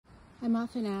I'm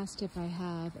often asked if I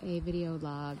have a video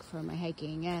log for my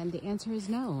hiking, and the answer is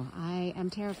no. I am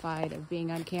terrified of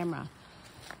being on camera.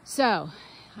 So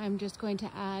I'm just going to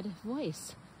add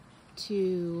voice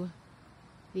to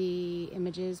the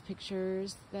images,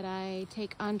 pictures that I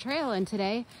take on trail. And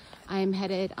today I'm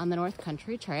headed on the North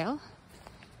Country Trail,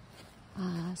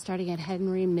 starting at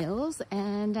Henry Mills,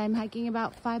 and I'm hiking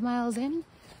about 5 miles in,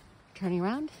 turning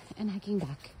around and hiking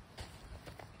back.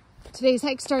 Today's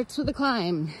hike starts with a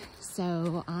climb,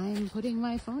 so I'm putting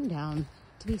my phone down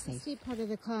to be safe. The steep part of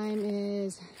the climb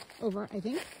is over, I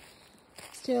think.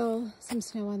 Still some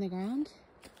snow on the ground,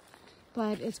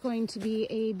 but it's going to be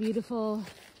a beautiful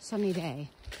sunny day,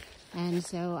 and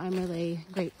so I'm really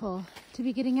grateful to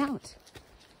be getting out.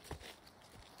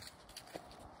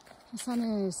 The sun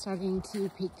is starting to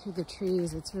peek through the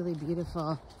trees. It's really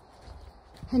beautiful,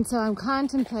 and so I'm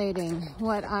contemplating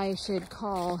what I should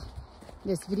call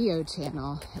this video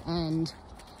channel and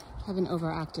have an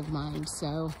overactive mind.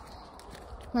 So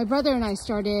my brother and I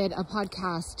started a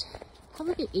podcast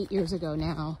probably 8 years ago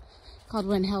now called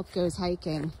When Health Goes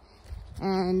Hiking,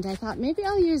 and I thought maybe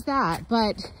I'll use that,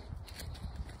 but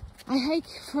I hike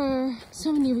for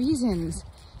so many reasons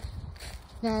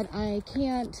that I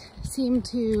can't seem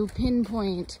to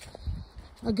pinpoint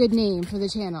a good name for the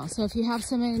channel. So if you have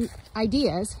some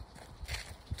ideas,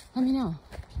 let me know.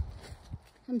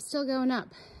 I'm still going up,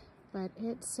 but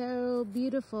it's so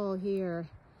beautiful here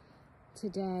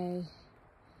today.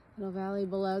 Little valley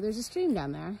below. There's a stream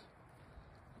down there,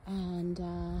 and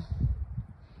the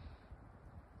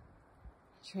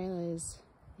trail is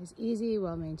easy,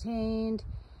 well maintained,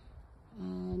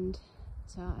 and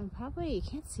so I'm probably, you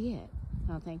can't see it,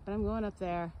 I don't think, but I'm going up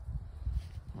there,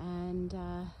 and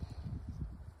I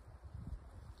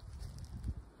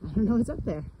don't know what's up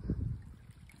there.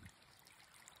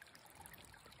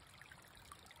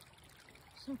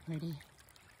 So pretty.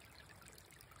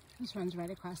 This runs right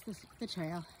across the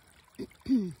trail.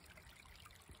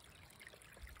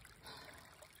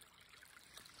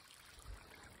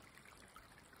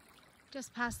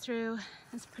 Just passed through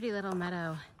this pretty little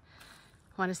meadow.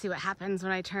 Want to see what happens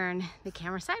when I turn the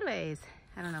camera sideways.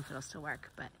 I don't know if it'll still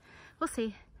work, but we'll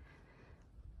see.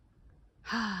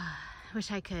 Wish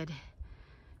I could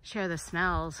share the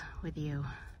smells with you.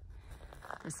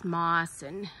 This moss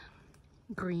and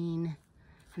green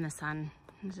and the sun.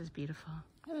 This is beautiful.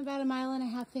 I'm about 1.5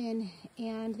 miles in,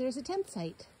 and there's a tent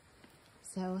site.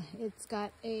 So it's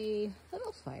got a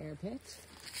little fire pit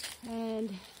and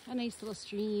a nice little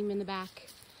stream in the back.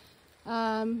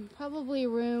 Probably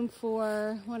room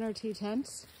for 1 or 2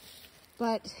 tents.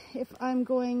 But if I'm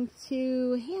going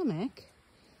to hammock,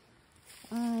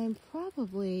 I'm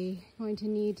probably going to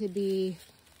need to be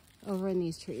over in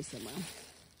these trees somewhere.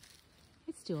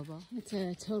 It's doable. It's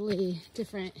a totally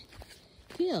different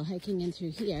feel hiking in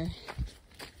through here.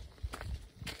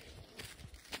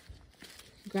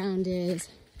 Ground is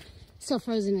still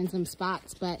frozen in some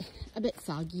spots, but a bit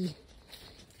soggy.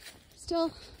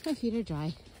 Still, my feet are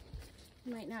dry.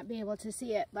 You might not be able to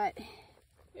see it, but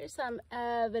here's some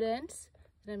evidence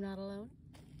that I'm not alone.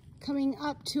 Coming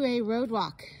up to a road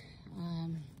walk. I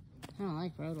don't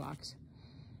like road walks.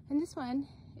 And this one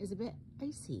is a bit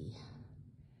icy.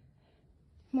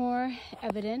 More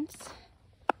evidence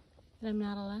that I'm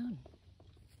not alone.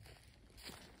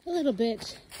 A little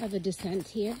bit of a descent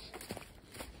here,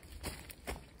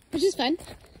 which is fun.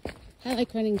 I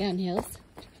like running down hills,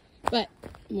 but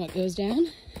what goes down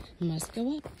must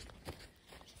go up.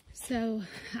 So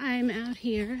I'm out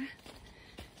here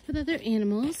with other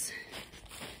animals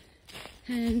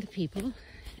and people,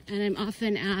 and I'm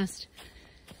often asked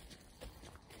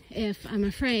if I'm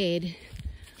afraid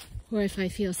or if I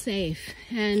feel safe.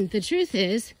 And the truth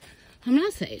is, I'm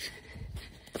not safe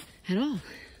at all.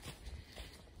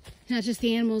 Not just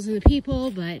the animals and the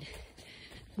people, but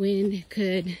wind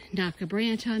could knock a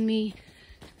branch on me.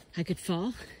 I could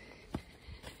fall.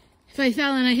 If I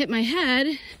fell and I hit my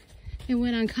head and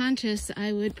went unconscious,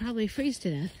 I would probably freeze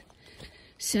to death.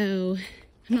 So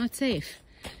I'm not safe.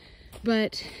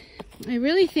 But I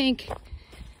really think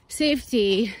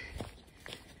safety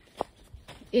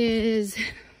is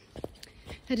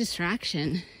a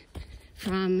distraction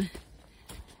from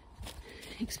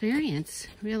experience,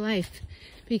 real life,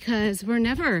 because we're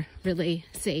never really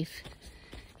safe,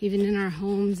 even in our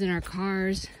homes, in our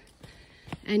cars,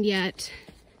 and yet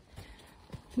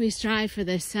we strive for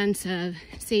this sense of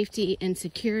safety and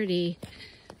security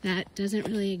that doesn't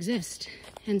really exist.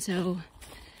 And so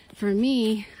for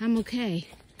me, I'm okay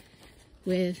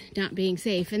with not being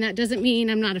safe, and that doesn't mean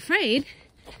I'm not afraid.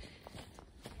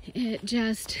 It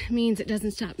just means it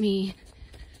doesn't stop me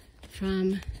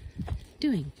from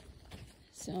doing.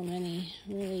 So many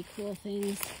really cool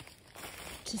things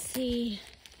to see.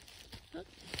 Oh,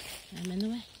 I'm in the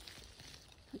way.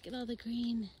 Look at all the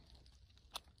green.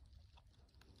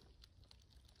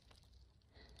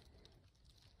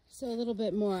 So a little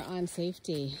bit more on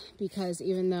safety, because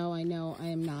even though I know I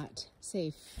am not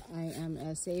safe, I am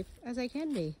as safe as I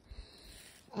can be.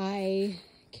 I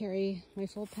carry my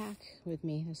full pack with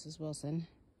me. This is Wilson,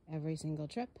 every single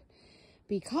trip,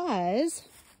 because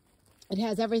it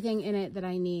has everything in it that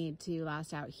I need to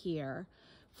last out here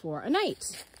for a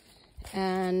night.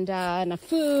 And enough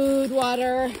food,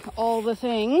 water, all the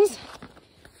things.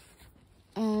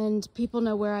 And people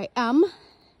know where I am.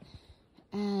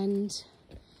 And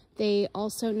they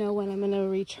also know when I'm going to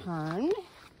return.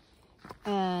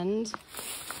 And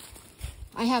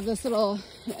I have this little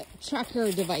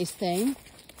tracker device thing.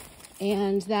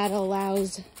 And that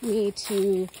allows me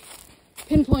to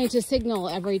pinpoint a signal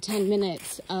every 10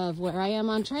 minutes of where I am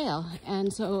on trail.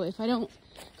 And so if I don't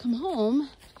come home,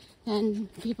 then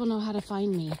people know how to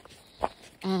find me.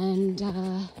 And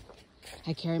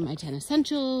I carry my 10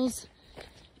 essentials,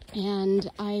 and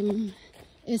I'm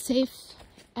as safe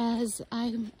as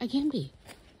I can be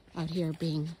out here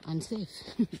being unsafe.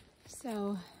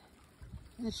 So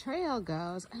the trail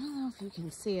goes, I don't know if you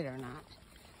can see it or not.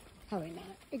 Probably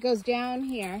not. It goes down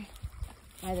here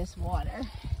by this water.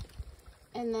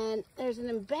 And then there's an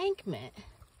embankment,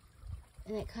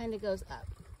 and it kind of goes up.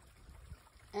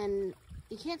 And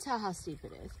you can't tell how steep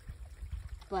it is,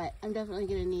 but I'm definitely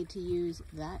going to need to use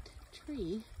that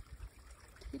tree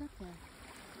to get up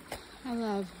there. I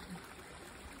love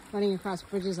running across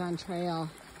bridges on trail.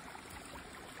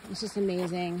 It's just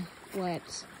amazing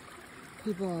what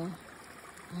people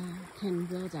can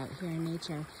build out here in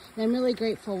nature. And I'm really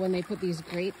grateful when they put these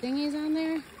grate thingies on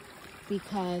there,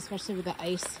 because especially with the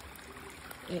ice,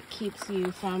 it keeps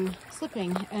you from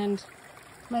slipping. And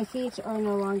my feet are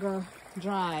no longer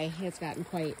dry. It's gotten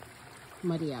quite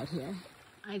muddy out here.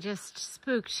 I just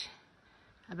spooked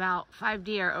about 5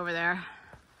 deer over there.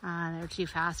 They're too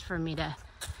fast for me to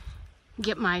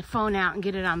get my phone out and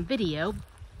get it on video.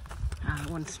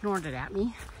 One snorted at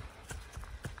me.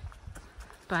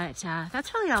 But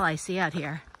that's really all I see out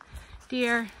here.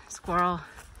 Deer, squirrel,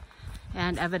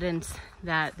 and evidence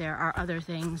that there are other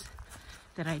things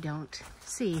that I don't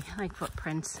see, like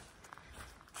footprints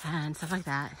and stuff like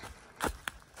that.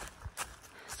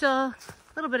 Still a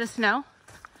little bit of snow,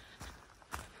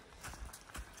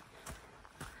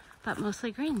 but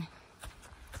mostly green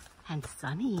and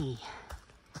sunny.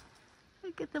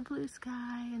 Look at the blue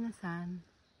sky and the sun.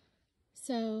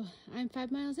 So I'm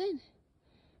 5 miles in,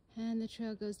 and the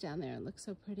trail goes down there. It looks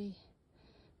so pretty,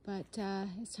 but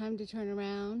it's time to turn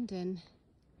around, and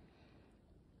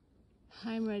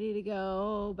I'm ready to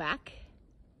go back.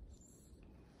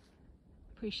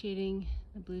 Appreciating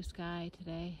the blue sky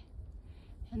today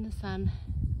and the sun.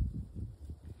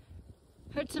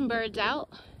 Heard some birds out.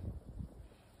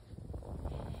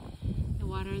 The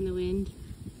water and the wind.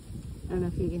 I don't know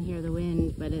if you can hear the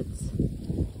wind, but it's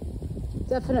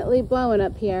definitely blowing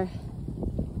up here.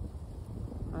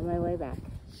 On my way back.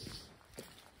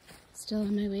 Still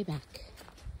on my way back.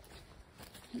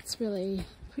 It's really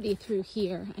pretty through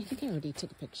here. I think I already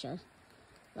took a picture,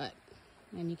 but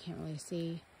then you can't really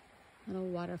see little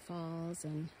waterfalls,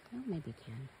 and oh, maybe you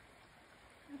can.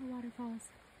 Little waterfalls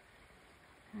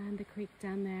and the creek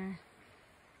down there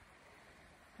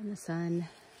and the sun.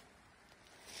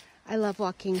 I love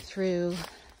walking through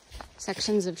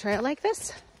sections of trail like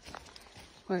this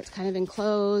where it's kind of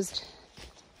enclosed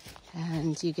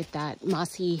and you get that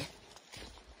mossy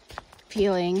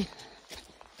feeling,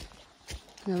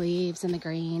 the leaves and the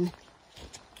green.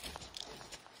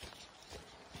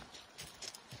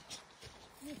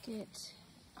 Look at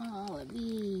all of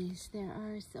these. There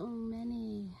are so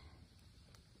many.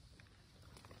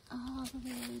 All the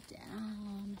way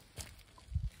down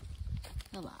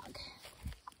the log.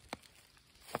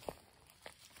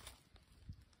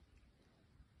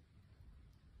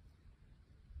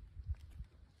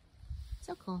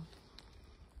 So cool.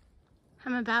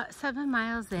 I'm about 7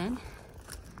 miles in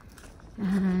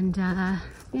and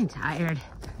getting tired,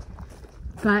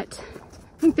 but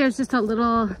I think there's just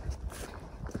a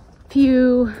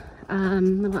few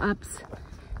little ups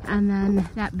and then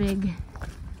that big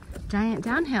giant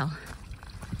downhill,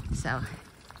 so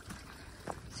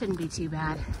shouldn't be too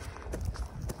bad.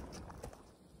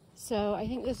 So I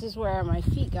think this is where my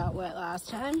feet got wet last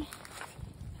time,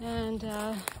 and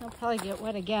I'll probably get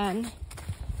wet again.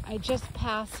 I just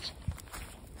passed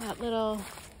that little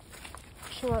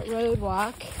short road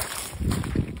walk.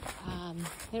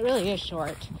 It really is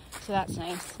short, so that's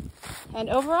nice. And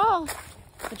overall,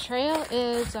 the trail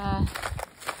is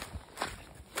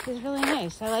is really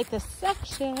nice. I like this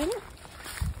section.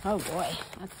 Oh boy,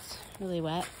 that's really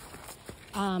wet.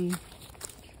 I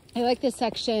like this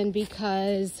section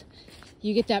because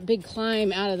you get that big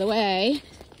climb out of the way,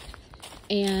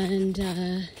 and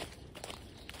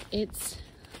it's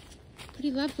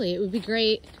pretty lovely. It would be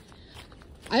great,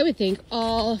 I would think,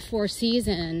 all 4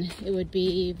 season. It would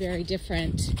be very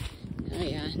different. Oh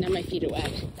yeah, now my feet are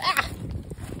wet. Ah!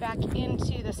 Back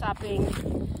into the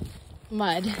sopping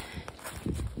mud.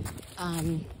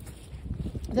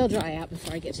 They'll dry out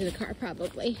before I get to the car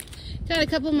probably. Got a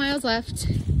couple miles left,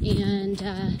 and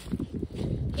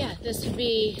yeah, this would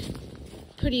be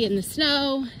pretty in the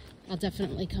snow. I'll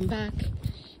definitely come back,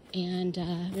 and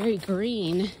very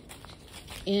green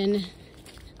in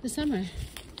the summer.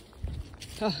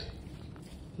 Oh,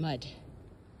 mud.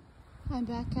 I'm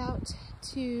back out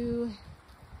to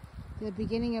the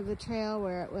beginning of the trail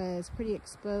where it was pretty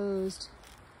exposed,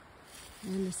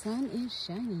 and the sun is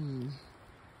shining.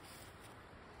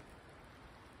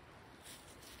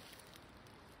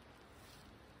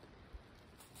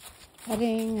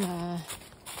 Heading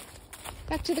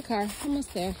back to the car,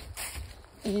 almost there.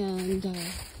 And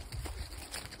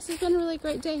this has been a really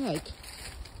great day hike.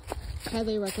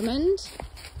 Highly recommend.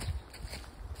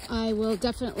 I will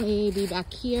definitely be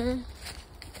back here.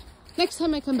 Next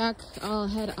time I come back, I'll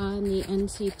head on the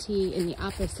NCT in the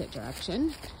opposite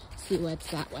direction, see what's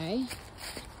that way.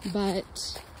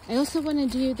 But I also want to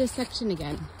do this section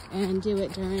again and do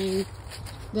it during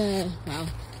the, well,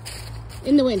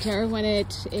 in the winter when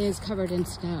it is covered in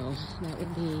snow. That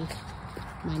would be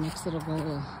my next little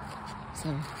goal.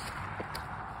 So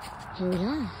here we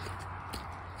are,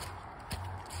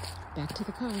 back to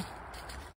the car.